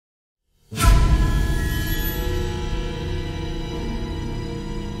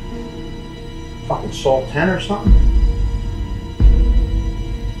Fucking Salt 10 or something?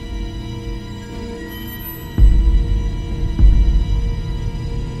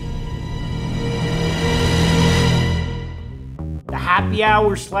 The happy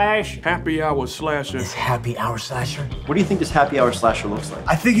hour slash. Happy hour slasher. This happy hour slasher? What do you think this happy hour slasher looks like?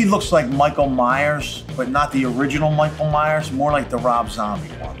 I think he looks like Michael Myers, but not the original Michael Myers, more like the Rob Zombie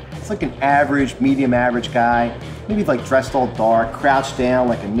one. It's like an average, medium average guy. Maybe like dressed all dark, crouched down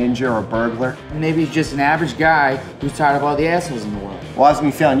like a ninja or a burglar. Maybe he's just an average guy who's tired of all the assholes in the world. Well, hasn't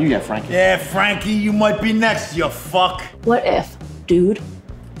he found you yet, Frankie? Yeah, Frankie, you might be next, you fuck. What if dude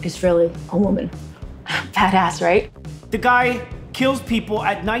is really a woman? Badass, right? The guy kills people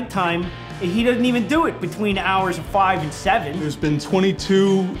at nighttime, and he doesn't even do it between the hours of 5 and 7. There's been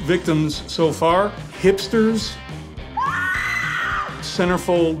 22 victims so far. Hipsters,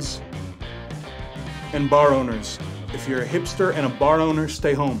 centerfolds, and bar owners. If you're a hipster and a bar owner,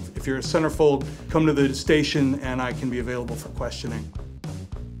 stay home. If you're a centerfold, come to the station and I can be available for questioning.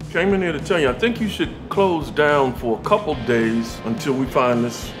 Came in here to tell you, I think you should close down for a couple days until we find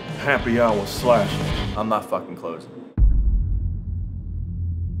this happy hour slasher. I'm not fucking closing.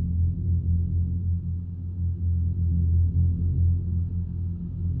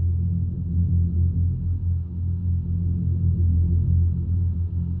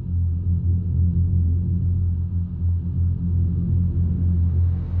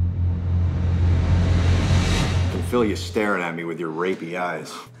 I feel you staring at me with your rapey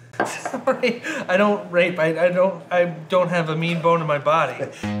eyes. Sorry, I don't rape. I don't have a mean bone in my body.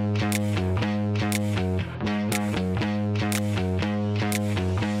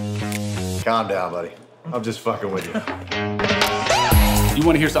 Calm down, buddy. I'm just fucking with you. You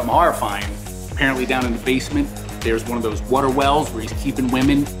want to hear something horrifying? Apparently down in the basement, there's one of those water wells where he's keeping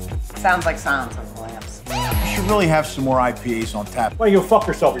women. Sounds like Silence of the Lambs. You should really have some more IPAs on tap. Why don't you go fuck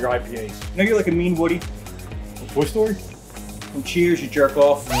yourself with your IPAs? You know you're like a mean Woody from Toy Story? And Cheers, you jerk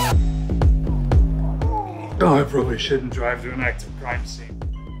off. Oh, I probably shouldn't drive to an active crime scene.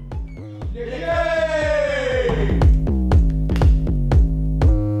 Yay!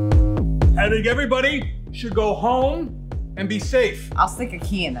 I think everybody should go home and be safe. I'll stick a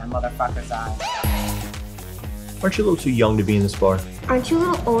key in that motherfucker's eye. Aren't you a little too young to be in this bar? Aren't you a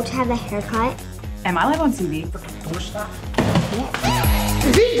little old to have a haircut? Am I live on TV?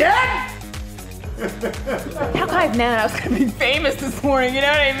 Is he dead? How could I have known I was gonna be famous this morning, you know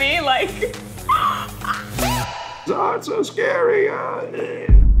what I mean? Like... It's so scary.